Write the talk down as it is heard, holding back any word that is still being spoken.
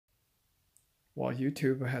Well,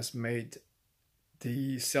 YouTube has made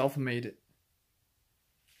the self-made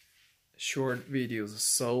short videos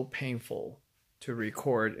so painful to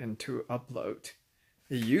record and to upload.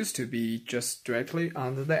 It used to be just directly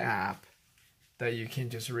under the app that you can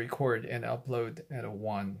just record and upload at a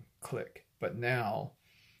one click. But now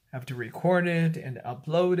I have to record it and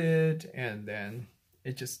upload it, and then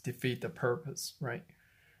it just defeats the purpose, right?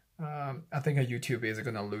 I think YouTube is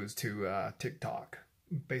going to lose to TikTok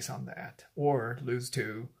based on that, or lose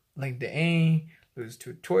to LinkedIn, lose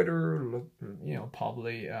to Twitter,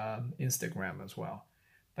 probably Instagram as well.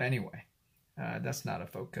 But anyway, that's not a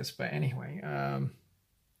focus. But anyway,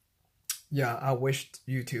 yeah, I wish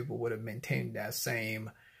YouTube would have maintained that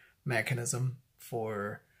same mechanism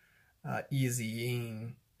for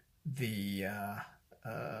easing the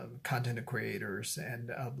content creators and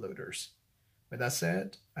uploaders. With that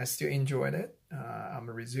said, I still enjoyed it. I'm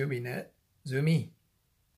resuming it. ZooMe.